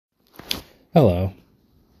Hello.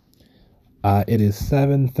 It is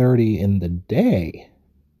 7:30 in the day.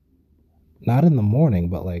 Not in the morning,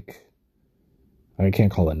 but like I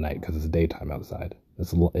can't call it night because it's daytime outside.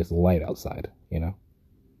 It's light outside, you know.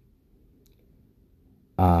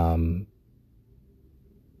 Um,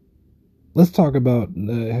 let's talk about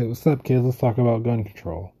hey, what's up, kids? Let's talk about gun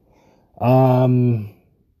control. Um,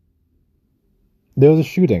 there was a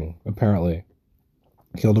shooting apparently,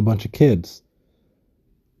 killed a bunch of kids.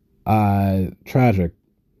 Tragic.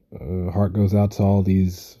 Heart goes out to all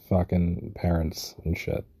these fucking parents and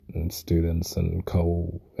shit, and students and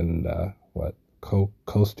co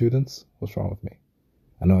students. What's wrong with me?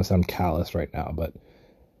 I know I sound callous right now, but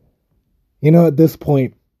at this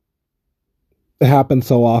point, it happens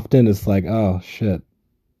so often. It's like, oh shit,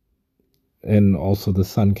 and also the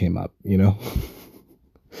sun came up.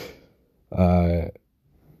 uh,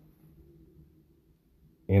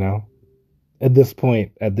 you know. At this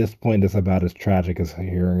point, it's about as tragic as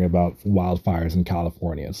hearing about wildfires in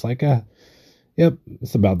California. It's like, yep,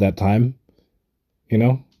 it's about that time. You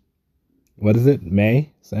know, what is it?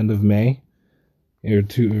 May? It's the end of May. You're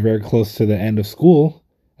very close to the end of school.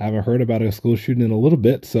 I haven't heard about a school shooting in a little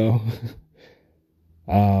bit, so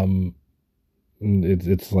um,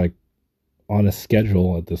 it's like on a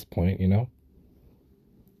schedule at this point.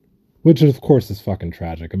 Which of course is fucking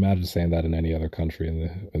tragic. Imagine saying that in any other country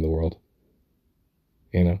in the world,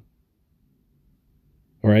 you know,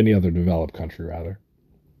 or any other developed country rather.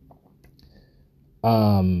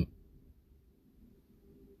 Um.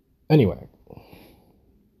 Anyway,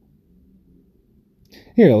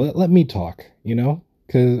 here let me talk.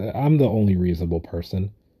 Because I'm the only reasonable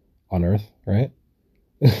person on Earth, right?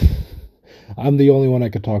 I'm the only one I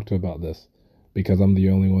could talk to about this because I'm the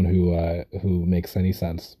only one who makes any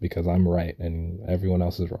sense because I'm right and everyone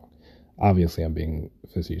else is wrong. Obviously, I'm being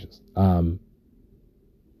facetious.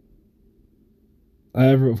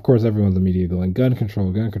 Of course, everyone's immediately going gun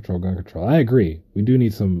control, gun control, gun control. I agree. We do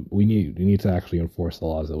need some. We need to actually enforce the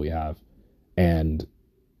laws that we have, and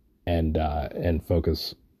and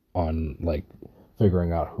focus on like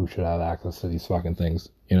figuring out who should have access to these fucking things.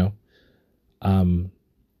 Um,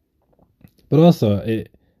 but also,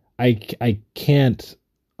 I can't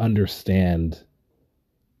understand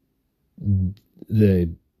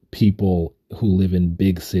the people who live in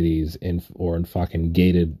big cities or in fucking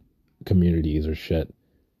gated communities or shit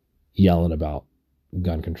yelling about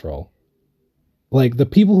gun control. Like the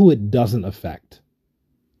people who it doesn't affect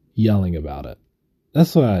yelling about it.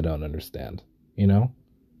 That's what I don't understand. You know,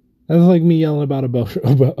 that's like me yelling about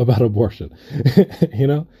abortion.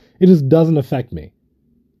 It just doesn't affect me.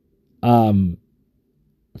 Um,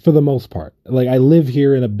 for the most part, like I live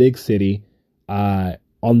here in a big city, on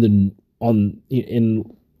the on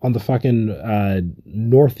the fucking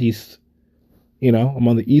northeast. I'm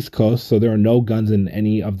on the East Coast, so there are no guns in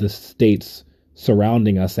any of the states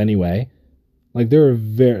surrounding us anyway. Like there's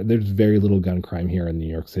very little gun crime here in New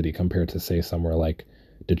York City compared to say somewhere like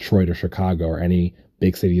Detroit or Chicago or any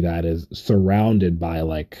big city that is surrounded by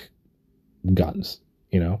like guns.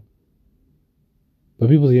 But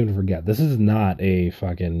people seem to forget this is not a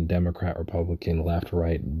fucking Democrat, Republican, left,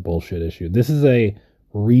 right bullshit issue. This is a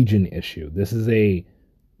region issue. This is a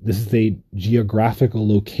geographical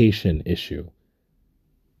location issue.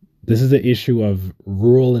 This is the issue of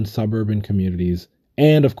rural and suburban communities,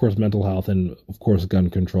 and of course, mental health, and of course, gun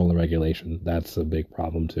control and regulation. That's a big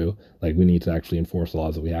problem too. Like, we need to actually enforce the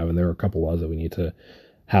laws that we have, and there are a couple laws that we need to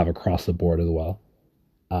have across the board as well.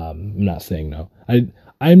 I'm not saying no.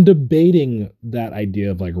 I'm debating that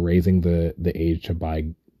idea of like raising the age to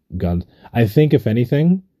buy guns. I think if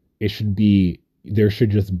anything, there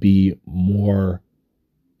should just be more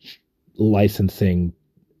licensing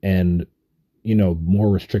and more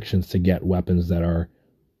restrictions to get weapons that are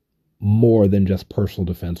more than just personal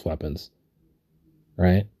defense weapons,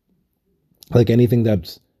 right? Like anything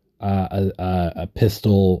that's a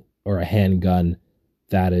pistol or a handgun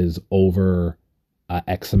that is over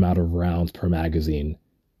X amount of rounds per magazine,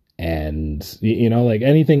 and like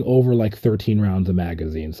anything over like 13 rounds a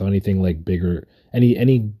magazine. So anything like bigger,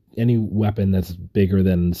 any weapon that's bigger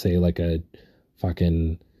than say like a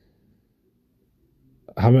fucking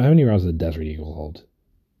how many rounds does a Desert Eagle hold?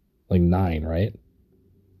 Like 9, right?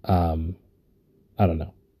 Um, I don't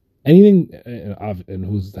know. Anything, and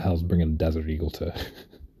who's the hell's bringing a Desert Eagle to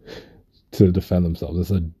to defend themselves?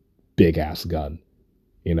 It's a big ass gun,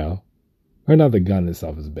 you know. Or not the gun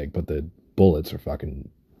itself is big, but the bullets are fucking.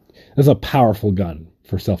 It's a powerful gun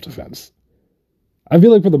for self defense. I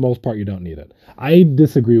feel like for the most part you don't need it. I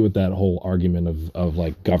disagree with that whole argument of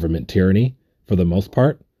like government tyranny for the most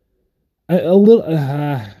part. A little,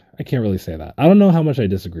 I can't really say that. I don't know how much I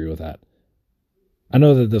disagree with that. I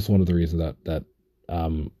know that that's one of the reasons that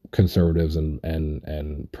conservatives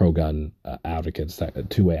and pro gun advocates,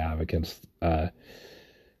 two-way advocates,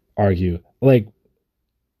 argue like,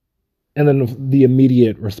 and then the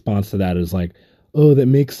immediate response to that is like, oh, that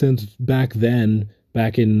makes sense back then,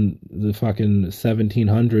 back in the fucking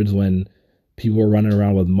 1700s when people were running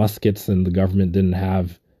around with muskets and the government didn't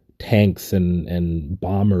have tanks and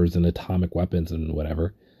bombers and atomic weapons and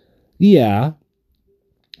whatever. Yeah,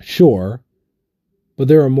 sure, but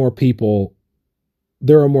there are more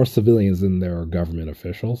civilians than there are government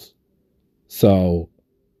officials. So,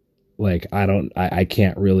 like, I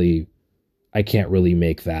can't really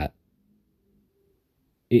make that.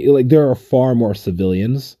 Like, there are far more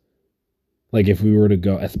civilians. Like, if we were to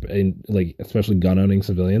go, like, especially gun owning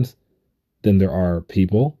civilians, then there are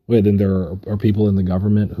people. Wait, then there are people in the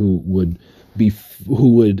government who would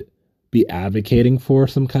be advocating for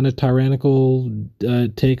some kind of tyrannical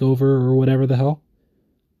takeover or whatever the hell.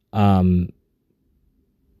 Um,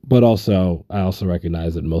 but also, I also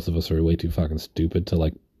recognize that most of us are way too fucking stupid to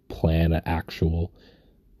like plan an actual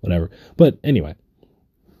whatever. But anyway,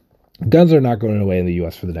 guns are not going away in the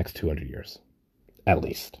U.S. for the next 200 years, at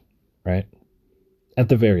least, right? At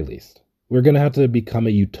the very least, we're going to have to become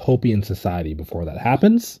a utopian society before that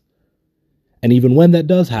happens. And even when that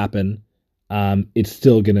does happen, it's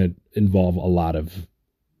still going to involve a lot of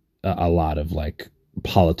like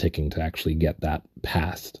politicking to actually get that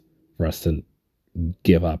passed for us to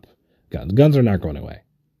give up guns. Guns are not going away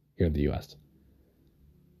here in the U.S.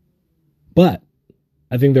 But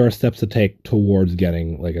I think there are steps to take towards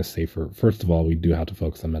getting like a safer. First of all, we do have to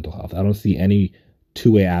focus on mental health. I don't see any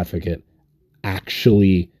two-way advocate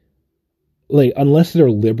actually, like, unless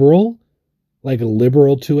they're liberal, like a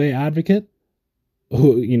liberal two-way advocate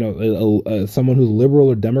who, you know, someone who's liberal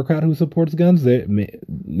or Democrat who supports guns.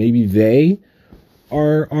 Maybe they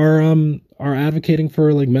are advocating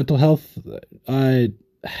for like mental health,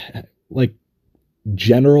 like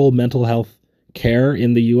general mental health care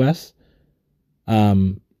in the U.S.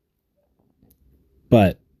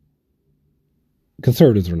 But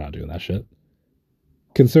conservatives are not doing that shit.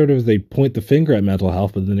 Conservatives, they point the finger at mental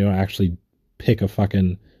health, but then they don't actually pick a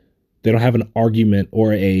fucking. They don't have an argument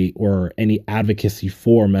or any advocacy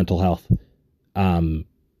for mental health, mental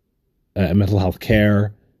health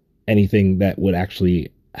care, anything that would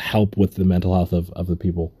actually help with the mental health of the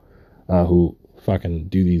people who fucking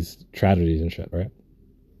do these tragedies and shit, right?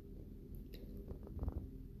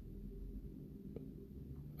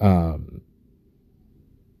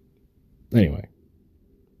 Anyway,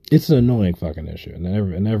 it's an annoying fucking issue, and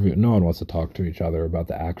no one wants to talk to each other about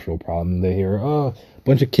the actual problem. They hear, oh, a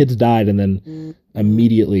bunch of kids died, and then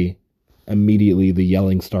immediately the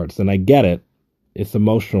yelling starts. And I get it, it's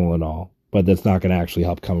emotional and all, but that's not going to actually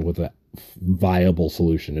help come up with a viable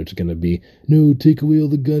solution. It's going to be, no, take away all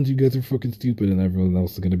the guns, you guys are fucking stupid, and everyone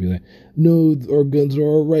else is going to be like, no, our guns are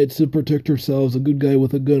our rights to protect ourselves. A good guy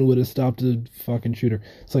with a gun would have stopped a fucking shooter.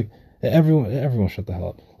 It's like, everyone shut the hell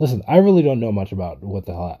up. Listen, I really don't know much about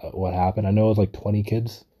what happened. I know it was like 20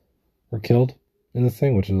 kids were killed in this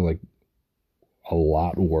thing, which is like a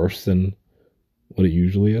lot worse than what it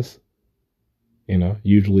usually is. You know,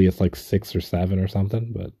 usually it's like 6 or 7 or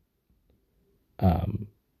something, but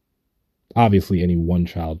obviously any one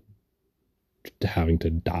child having to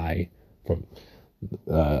die from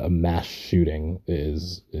a mass shooting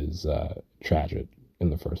is tragic in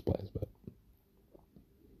the first place. But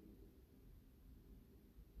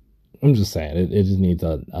I'm just saying, it just needs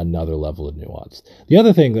another level of nuance. The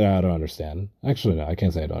other thing that I don't understand, actually, no, I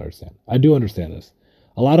can't say I don't understand. I do understand this.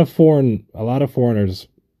 A lot of foreigners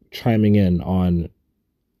chiming in on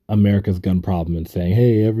America's gun problem and saying,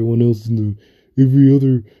 hey, everyone else every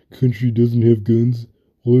other country doesn't have guns.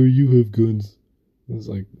 Why do you have guns? It's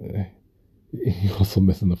like, you're also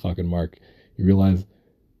missing the fucking mark. You realize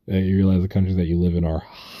the countries that you live in are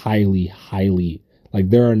highly, like,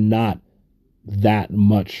 there are not that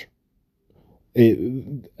much.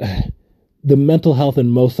 The mental health in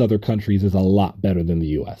most other countries is a lot better than the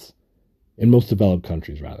U.S. In most developed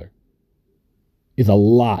countries, rather, is a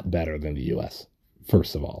lot better than the U.S.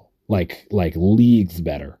 First of all, like leagues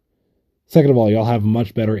better. Second of all, y'all have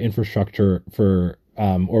much better infrastructure or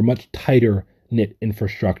much tighter knit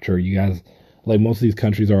infrastructure. You guys, like, most of these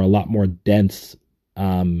countries are a lot more dense,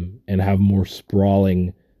 and have more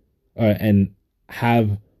sprawling, and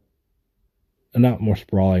have not more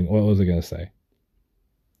sprawling. What was I gonna say?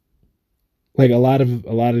 Like, a lot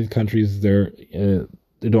of these countries, they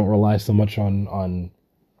don't rely so much on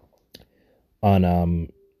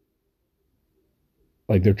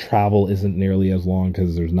like, their travel isn't nearly as long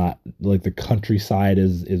because there's not, like, the countryside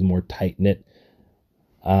is more tight knit.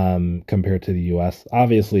 compared to the US.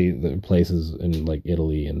 Obviously, the places in like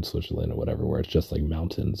Italy and Switzerland or whatever where it's just like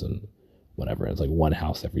mountains and whatever. It's like one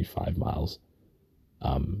house every 5 miles.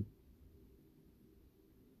 Um,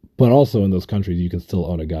 but also in those countries, you can still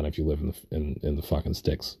own a gun if you live in in the fucking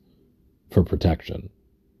sticks for protection.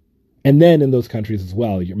 And then in those countries as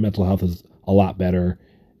well, your mental health is a lot better.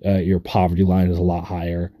 Your poverty line is a lot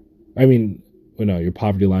higher. I mean, no, your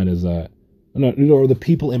poverty line is no, or the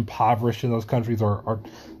people impoverished in those countries are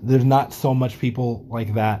there's not so much people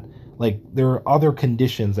like that. Like there are other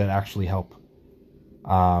conditions that actually help.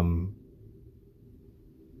 Um,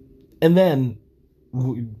 and then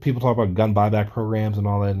people talk about gun buyback programs and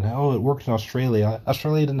all that, and oh, it worked in Australia.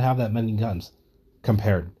 Australia didn't have that many guns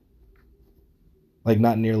compared, like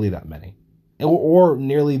not nearly that many, or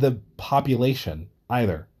nearly the population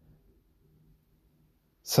either.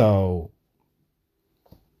 So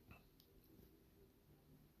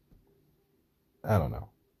I don't know.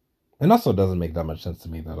 And also, it doesn't make that much sense to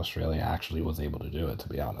me that Australia actually was able to do it. To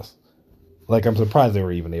be honest, like I'm surprised they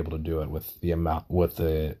were even able to do it with the amount with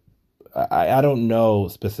the. I don't know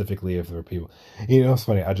specifically if there were people. You know, it's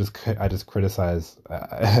funny. I just criticize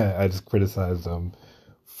I just criticize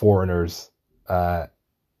foreigners butting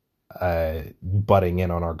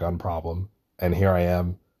in on our gun problem, and here I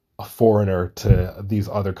am, a foreigner to these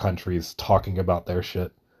other countries talking about their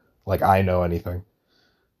shit like I know anything.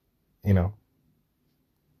 You know,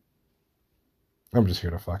 I'm just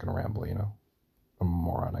here to fucking ramble. You know, I'm a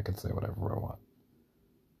moron. I can say whatever I want.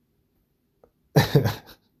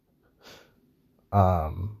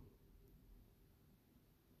 um,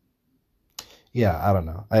 yeah, I don't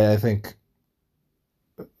know. I think,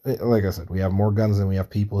 like I said, we have more guns than we have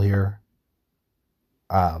people here.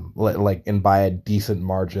 Like and by a decent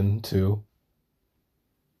margin too.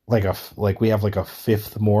 Like we have like a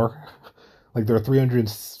fifth more. Like there are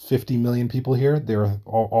 350 million people here. There are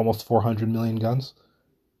almost 400 million guns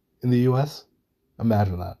in the U.S.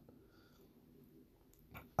 Imagine that.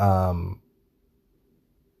 Um,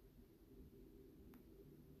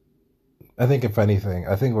 I think if anything,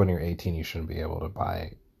 I think when you're 18, you shouldn't be able to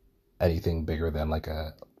buy anything bigger than like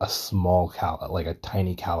a small like a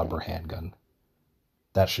tiny caliber handgun.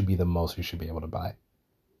 That should be the most you should be able to buy.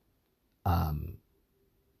 Um,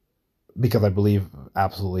 because I believe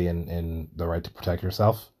absolutely in the right to protect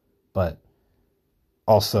yourself, but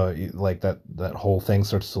also like that whole thing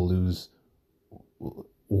starts to lose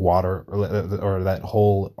water, or that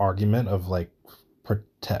whole argument of like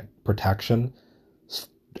protection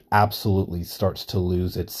absolutely starts to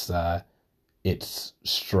lose its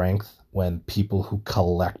strength when people who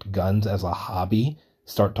collect guns as a hobby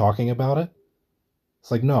start talking about it.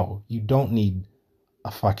 It's like, no, you don't need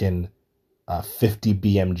a fucking 50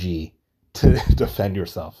 BMG to defend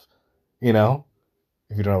yourself. You know,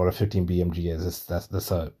 if you don't know what a 15 BMG is,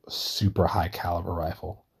 that's a super high caliber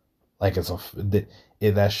rifle. Like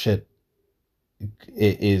that shit.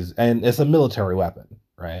 It is, and it's a military weapon,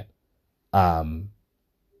 right? Um,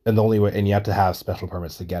 and the only way, and you have to have special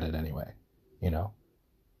permits to get it anyway. You know,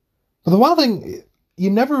 but the wild thing, you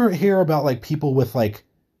never hear about like people with like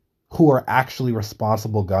who are actually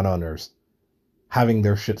responsible gun owners having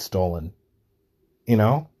their shit stolen. You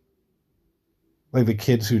know, like the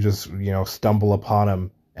kids who just stumble upon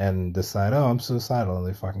them and decide, oh, I'm suicidal, and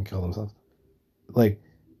they fucking kill themselves. Like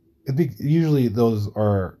usually those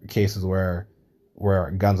are cases where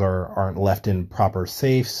guns aren't left in proper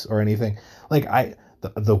safes or anything. Like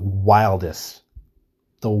the wildest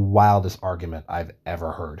argument I've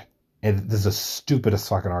ever heard, and this is the stupidest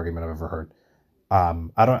fucking argument I've ever heard.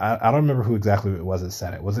 I don't remember who exactly it was that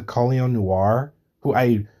said it. Was it Collion Noir, who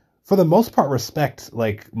I for the most part respect,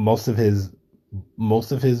 like most of his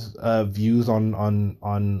views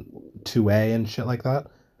on 2A and shit like that,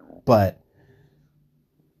 but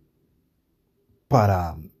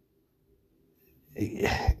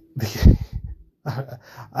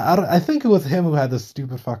I think it was him who had this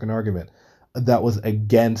stupid fucking argument that was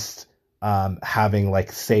against having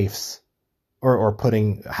like safes, or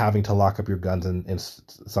having to lock up your guns in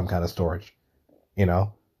some kind of storage, you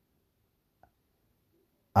know.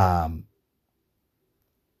 Um,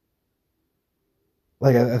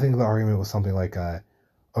 like I think the argument was something like,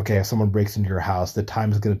 okay, if someone breaks into your house, the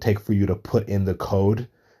time it's going to take for you to put in the code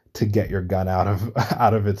to get your gun out of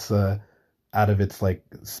out of its like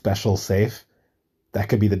special safe, that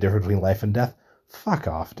could be the difference between life and death. Fuck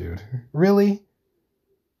off, dude. Really?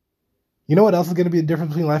 You know what else is going to be the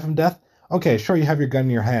difference between life and death? Okay, sure, you have your gun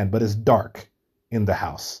in your hand, but it's dark in the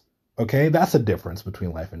house. Okay, that's a difference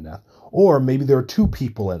between life and death. Or maybe there are two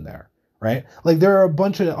people in there, right? Like there are a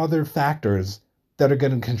bunch of other factors that are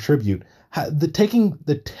going to contribute. Taking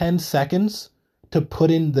the 10 seconds to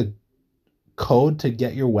put in the code to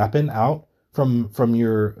get your weapon out from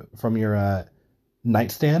your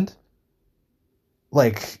nightstand,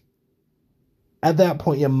 like at that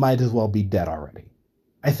point you might as well be dead already.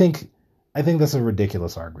 I think that's a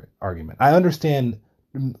ridiculous argument. I understand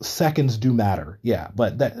seconds do matter, yeah,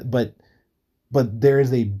 but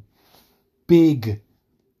big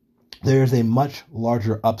there's a much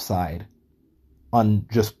larger upside on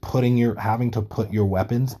just having to put your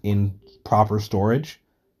weapons in proper storage,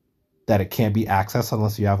 that it can't be accessed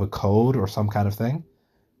unless you have a code or some kind of thing.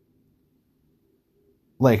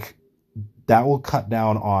 Like, that will cut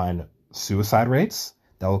down on suicide rates,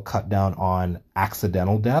 that will cut down on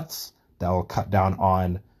accidental deaths, that will cut down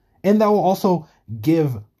on, and that will also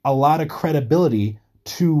give a lot of credibility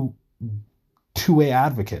to two-way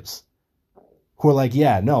advocates who are like,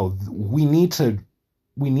 yeah, no, we need to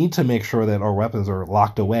make sure that our weapons are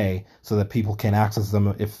locked away so that people can access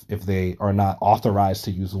them if they are not authorized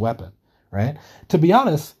to use a weapon, right? To be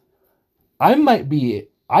honest, I might be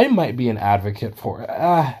an advocate for it.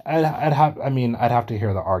 I'd have to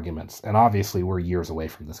hear the arguments, and obviously we're years away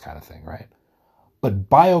from this kind of thing, right? But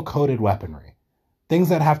bio-coded weaponry, things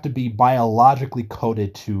that have to be biologically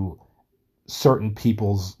coded to certain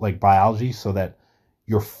people's like biology, so that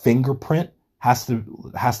your fingerprint has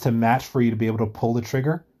to match for you to be able to pull the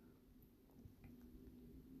trigger.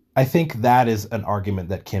 I think that is an argument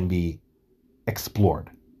that can be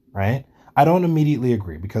explored, right? I don't immediately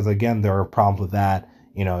agree, because again, there are problems with that.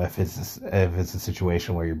 You know, if it's a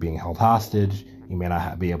situation where you're being held hostage, you may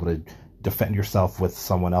not be able to defend yourself with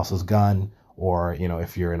someone else's gun, or you know,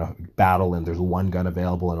 if you're in a battle and there's one gun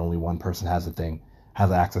available and only one person has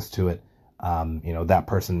access to it. You know, that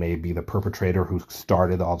person may be the perpetrator who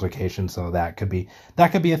started the altercation, so that could be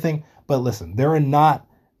a thing. But listen, there are not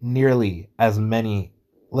nearly as many.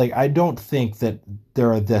 Like, I don't think that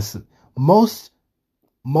there are most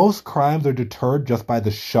crimes are deterred just by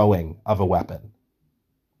the showing of a weapon,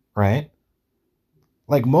 right?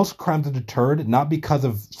 Like, most crimes are deterred not because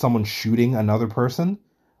of someone shooting another person.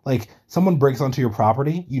 Like, someone breaks onto your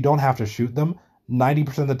property, you don't have to shoot them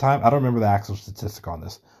 90% of the time. I don't remember the actual statistic on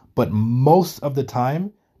this, but most of the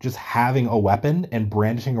time, just having a weapon and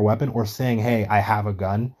brandishing a weapon, or saying, hey, I have a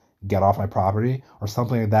gun, get off my property, or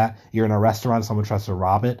something like that. You're in a restaurant, someone tries to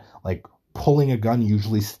rob it. Like, pulling a gun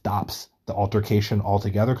usually stops the altercation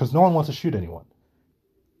altogether, because no one wants to shoot anyone,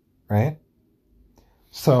 right?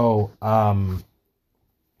 So,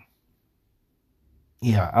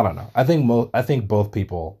 yeah, I don't know. I think both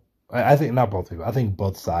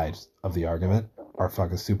sides of the argument are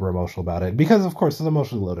fucking super emotional about it, because of course it's an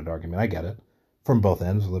emotionally loaded argument. I get it from both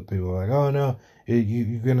ends. People are like, oh no,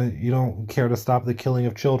 you don't care to stop the killing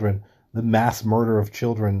of children, the mass murder of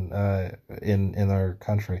children in our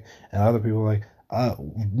country, and other people are like,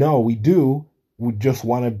 no, we do. We just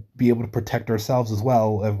want to be able to protect ourselves as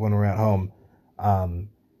well when we're at home.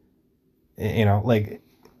 You know, like,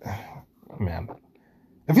 man,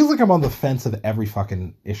 it feels like I'm on the fence of every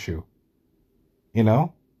fucking issue. You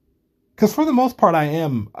know? Because for the most part,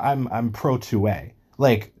 I'm pro 2A.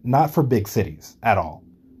 Like, not for big cities at all.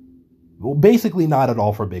 Well, basically not at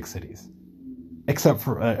all for big cities.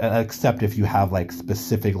 Except if you have like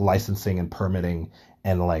specific licensing and permitting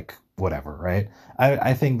and like whatever, right?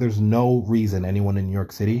 I think there's no reason anyone in New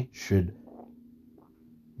York City should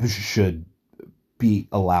be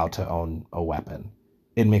allowed to own a weapon.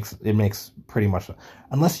 It makes pretty much,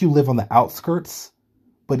 unless you live on the outskirts.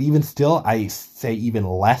 But even still, I say even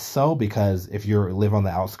less so, because if you live on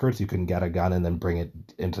the outskirts, you can get a gun and then bring it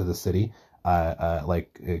into the city,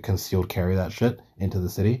 concealed carry that shit into the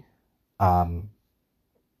city. You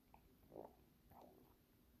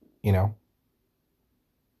know,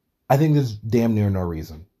 I think there's damn near no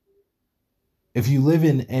reason. If you live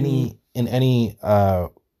in any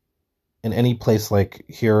place like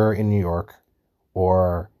here in New York,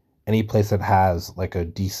 or any place that has like a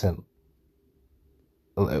decent,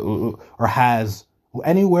 or has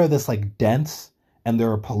anywhere that's like dense, and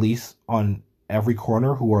there are police on every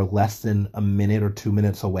corner who are less than a minute or 2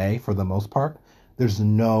 minutes away for the most part, there's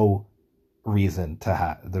no reason,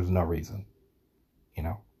 you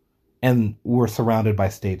know. And we're surrounded by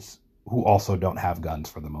states who also don't have guns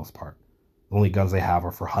for the most part. The only guns they have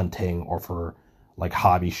are for hunting or for like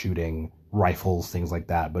hobby shooting, rifles, things like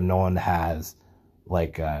that. But no one has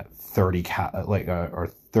like 30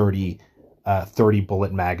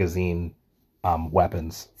 bullet magazine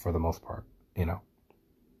weapons for the most part, you know.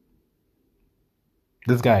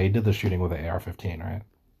 This guy, he did the shooting with an AR-15, right?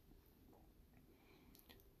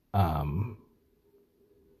 I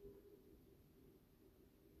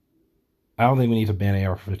don't think we need to ban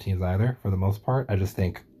AR-15s either, for the most part. I just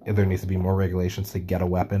think there needs to be more regulations to get a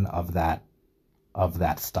weapon of that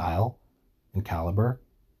style and caliber.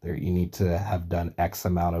 There, you need to have done X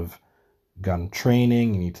amount of gun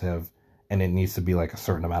training. You need to have, and it needs to be like a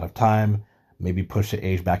certain amount of time. Maybe push the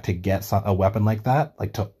age back to get a weapon like that,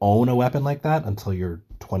 like to own a weapon like that until you're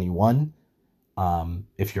 21.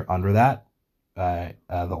 If you're under that, the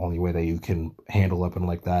only way that you can handle a weapon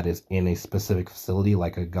like that is in a specific facility,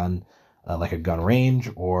 like a gun range,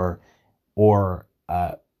 or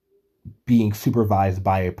being supervised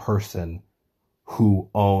by a person who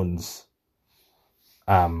owns,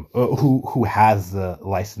 who has the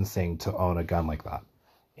licensing to own a gun like that.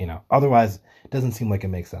 Otherwise, it doesn't seem like it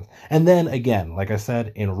makes sense. And then again, like I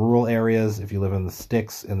said, in rural areas, if you live in the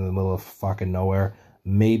sticks in the middle of fucking nowhere,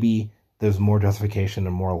 maybe there's more justification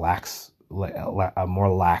and more lax, a more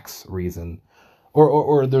lax reason,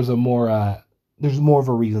 or there's more of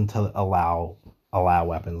a reason to allow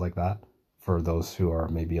weapons like that for those who are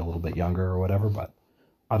maybe a little bit younger or whatever. But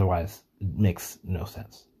otherwise, it makes no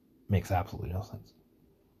sense. Makes absolutely no sense.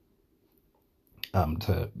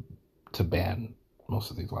 To ban most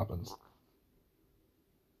of these weapons,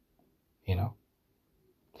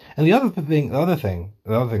 And the other thing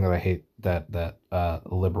that I hate that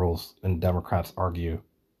liberals and Democrats argue,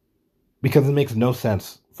 because it makes no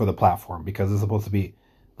sense for the platform, because it's supposed to be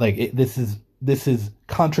like this is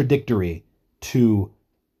contradictory to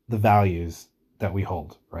the values that we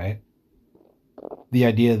hold, right? The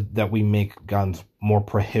idea that we make guns more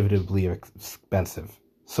prohibitively expensive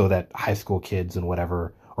so that high school kids and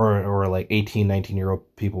whatever, or like 18,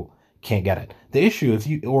 19-year-old people can't get it. The issue is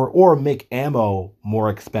or make ammo more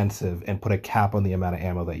expensive and put a cap on the amount of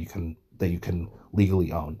ammo that you can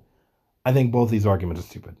legally own. I think both these arguments are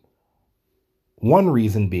stupid. One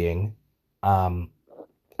reason being,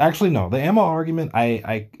 actually no, the ammo argument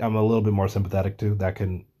I'm a little bit more sympathetic to. That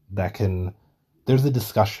can there's a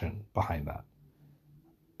discussion behind that.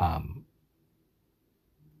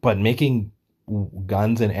 But making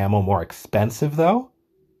guns and ammo more expensive, though,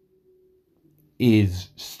 is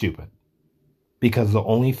stupid. Because the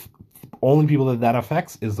only people that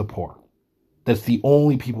affects is the poor. That's the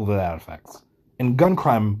only people that affects. And gun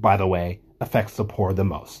crime, by the way, affects the poor the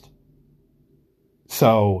most.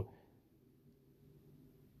 So,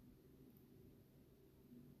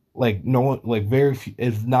 like, no one, like, very few,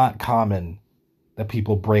 it's not common that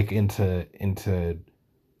people break into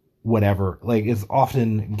whatever. Like, it's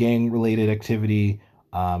often gang related activity,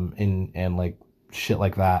 and like shit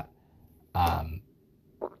like that.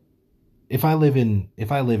 If I live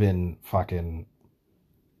in fucking,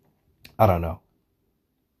 I don't know,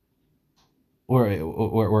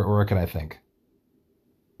 where can I think?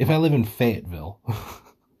 If I live in Fayetteville,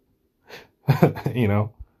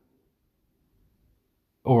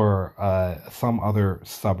 or some other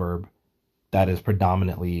suburb that is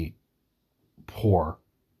predominantly poor,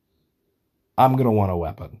 I'm gonna want a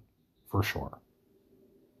weapon for sure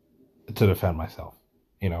to defend myself,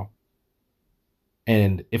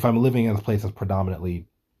 And if I'm living in a place that's predominantly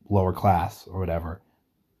lower class or whatever,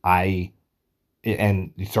 and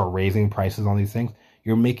you start raising prices on these things,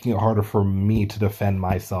 you're making it harder for me to defend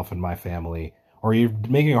myself and my family, or you're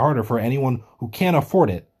making it harder for anyone who can't afford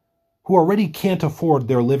it, who already can't afford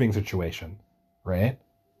their living situation, right?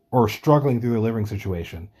 Or struggling through their living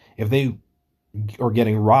situation. If they are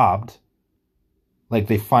getting robbed, like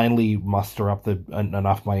they finally muster up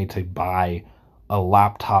enough money to buy a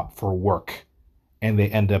laptop for work, and they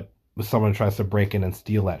end up, someone tries to break in and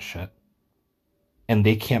steal that shit, and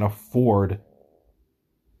they can't afford,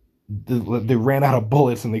 they ran out of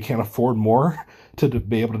bullets and they can't afford more to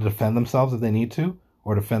be able to defend themselves if they need to,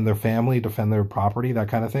 or defend their family, defend their property, that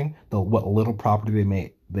kind of thing, what little property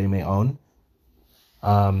they may own.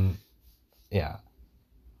 Yeah.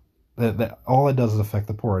 That all it does is affect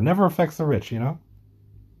the poor. It never affects the rich,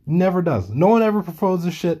 Never does. No one ever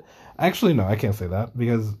proposes shit. Actually, no, I can't say that,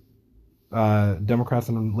 because Democrats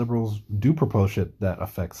and liberals do propose shit that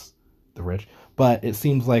affects the rich. But it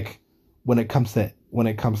seems like when it comes to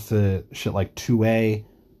shit like 2A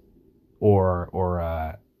or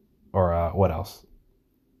what else?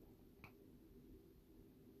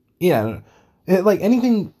 Yeah, like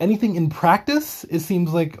anything in practice, it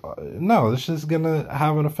seems like no, this is gonna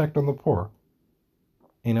have an effect on the poor.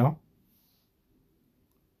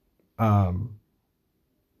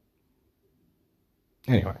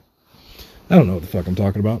 Anyway, I don't know what the fuck I'm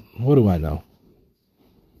talking about. What do I know?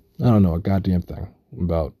 I don't know a goddamn thing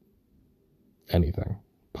about anything,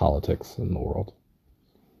 politics in the world.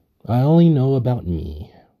 I only know about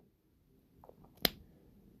me.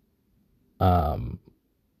 I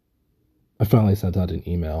finally sent out an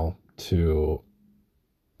email to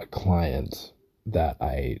a client that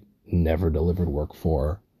I never delivered work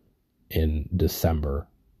for in December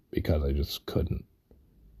because I just couldn't.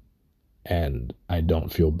 And I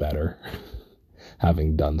don't feel better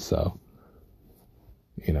having done so.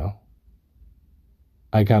 You know,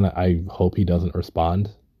 I hope he doesn't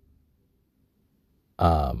respond.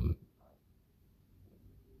 Um,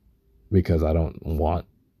 because I don't want,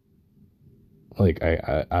 like,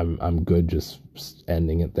 I'm good just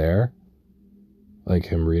ending it there, like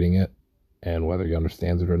him reading it, and whether he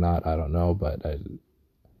understands it or not, I don't know, but I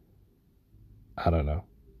don't know.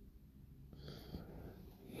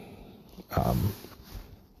 Um,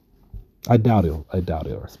 I doubt he'll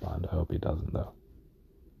respond. I hope he doesn't though.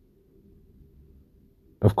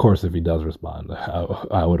 Of course, if he does respond,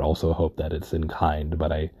 I would also hope that it's in kind,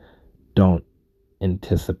 but I don't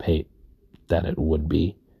anticipate that it would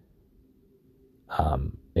be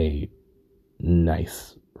a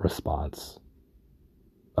nice response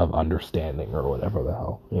of understanding or whatever the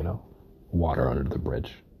hell, water under the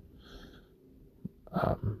bridge.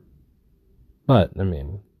 Um, but, I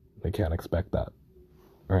mean, they can't expect that,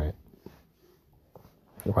 right?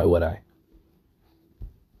 Why would I?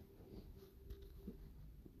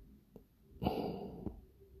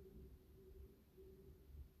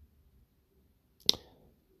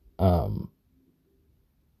 Um,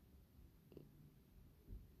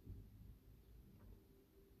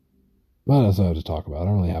 what else do I have to talk about? I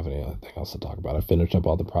don't really have anything else to talk about. I finished up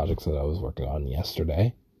all the projects that I was working on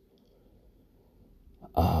yesterday.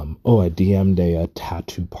 I DM'd a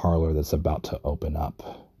tattoo parlor that's about to open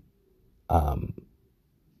up.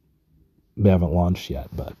 They haven't launched yet,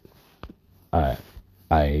 but I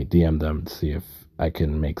DM'd them to see if I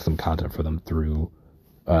can make some content for them through,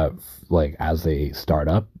 like as they start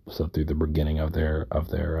up, so through the beginning of their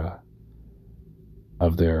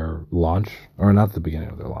launch, or not the beginning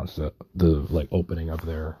of their launch, the like opening of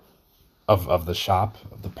their of the shop,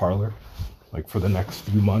 of the parlor, like for the next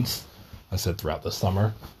few months. I said throughout the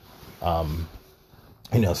summer.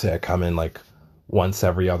 Say I come in like once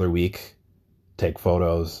every other week, take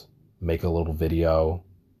photos, make a little video,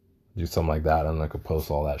 do something like that, and I could post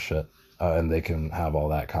all that shit. And they can have all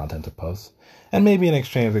that content to post. And maybe in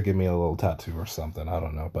exchange they give me a little tattoo or something. I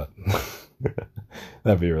don't know, but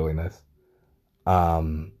that'd be really nice.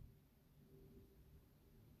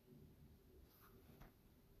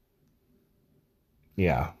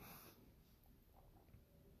 Yeah.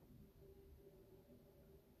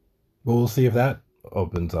 But we'll see if that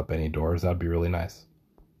opens up any doors. That'd be really nice.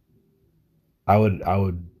 I would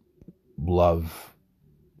love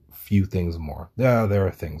few things more. Yeah, there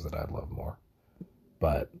are things that I'd love more.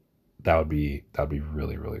 But that'd be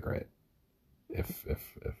really, really great can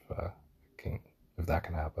if that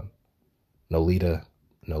can happen. Nolita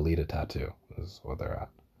tattoo is where they're at.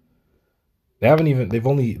 They haven't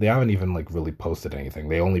even like really posted anything.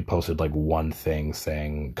 They only posted like one thing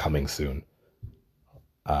saying coming soon.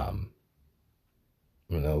 I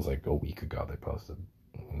mean, that was like a week ago they posted.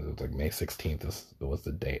 It was like May 16th was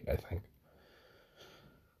the date, I think.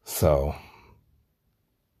 So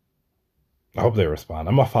I hope they respond.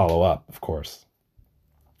 I'm gonna follow up, of course.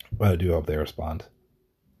 But I do hope they respond.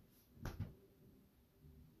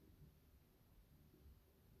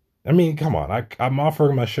 I mean, come on. I'm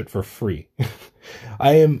offering my shit for free.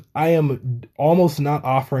 I am almost not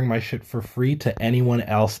offering my shit for free to anyone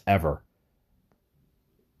else ever.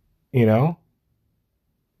 You know?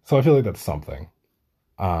 So I feel like that's something.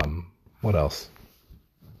 What else?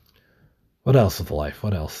 What else with life?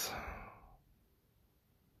 What else?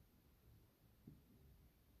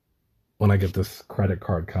 When I get this credit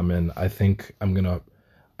card come in, I think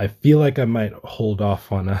I feel like I might hold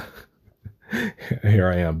off on here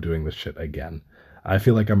I am doing this shit again. I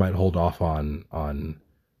feel like I might hold off on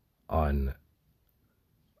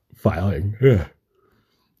filing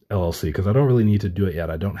LLC because I don't really need to do it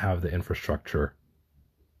yet. I don't have the infrastructure.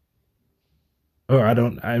 Or I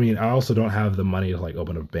also don't have the money to like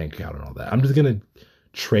open a bank account and all that. I'm just going to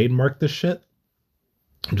trademark this shit.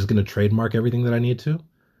 I'm just going to trademark everything that I need to.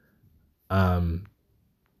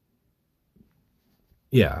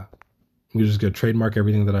 Yeah. I'm just going to trademark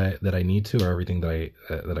everything that I need to, or everything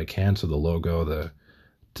that I can. So the logo,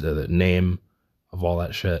 the name of all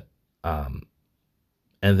that shit. And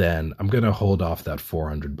then I'm going to hold off that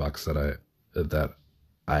 $400 that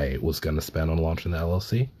I was going to spend on launching the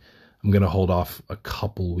LLC. I'm going to hold off a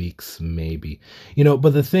couple weeks, maybe.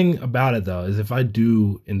 But the thing about it, though, is if I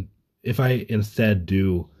instead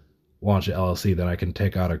do launch an LLC, then I can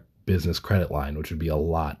take out a business credit line, which would be a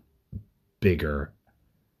lot bigger.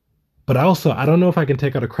 But I don't know if I can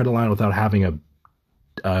take out a credit line without having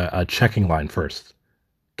a checking line first.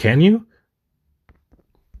 Can you?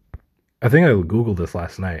 I think I Googled this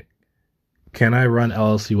last night. Can I run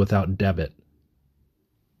LLC without debit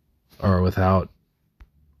or without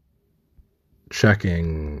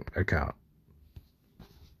checking account?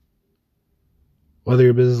 Whether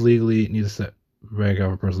your business legally needs to set bank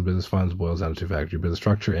account for personal business funds boils down to two factors: your business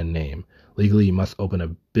structure and name. Legally, you must open a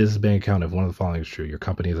business bank account if one of the following is true. Your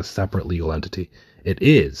company is a separate legal entity. It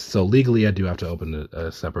is. So legally, I do have to open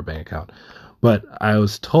a separate bank account. But I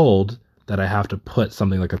was told that I have to put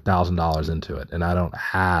something like $1,000 into it, and I don't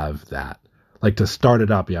have that. Like, to start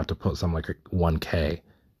it up, you have to put something like 1K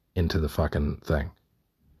into the fucking thing.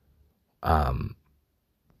 But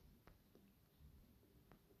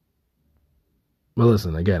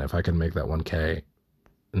listen, again, if I can make that 1K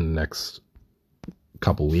in the next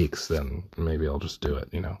couple weeks, then maybe I'll just do it,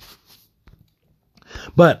 you know.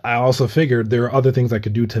 But I also figured there are other things I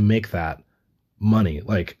could do to make that money.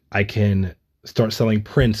 Like, I can start selling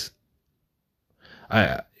prints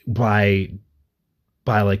by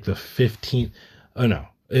like the 15th. Oh no,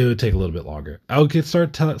 it would take a little bit longer. I could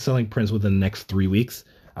start selling prints within the next 3 weeks.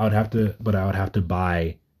 I would have to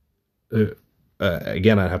buy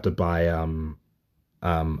again. I'd have to buy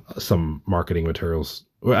some marketing materials.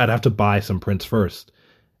 Or I'd have to buy some prints first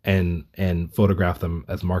and photograph them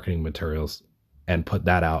as marketing materials and put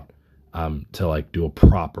that out to like do a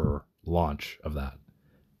proper launch of that,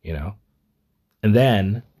 you know. And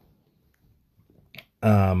then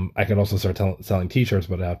I could also start selling t-shirts,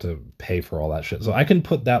 but I have to pay for all that shit. So I can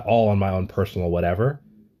put that all on my own personal whatever,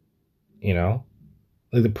 you know.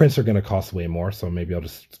 Like, the prints are going to cost way more, so maybe I'll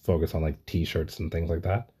just focus on like t-shirts and things like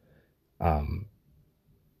that. And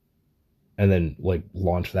then like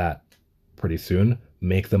launch that pretty soon,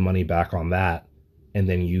 make the money back on that, and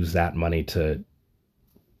then use that money to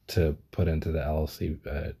put into the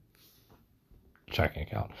LLC checking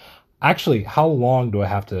account. Actually, how long do I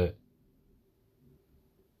have to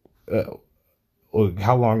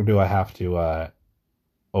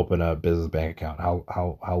open a business bank account?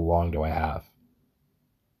 How long do I have?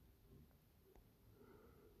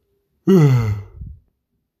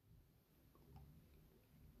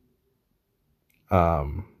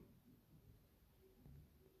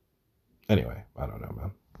 Anyway, I don't know,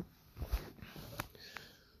 man.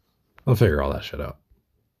 I'll figure all that shit out.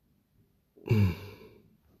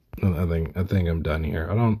 I think I'm done here.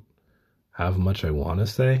 I don't have much I want to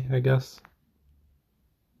say, I guess.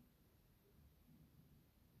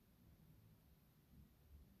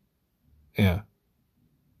 Yeah.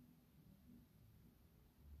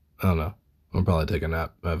 I don't know. I'll probably take a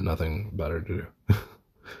nap. I have nothing better to do.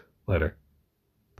 Later.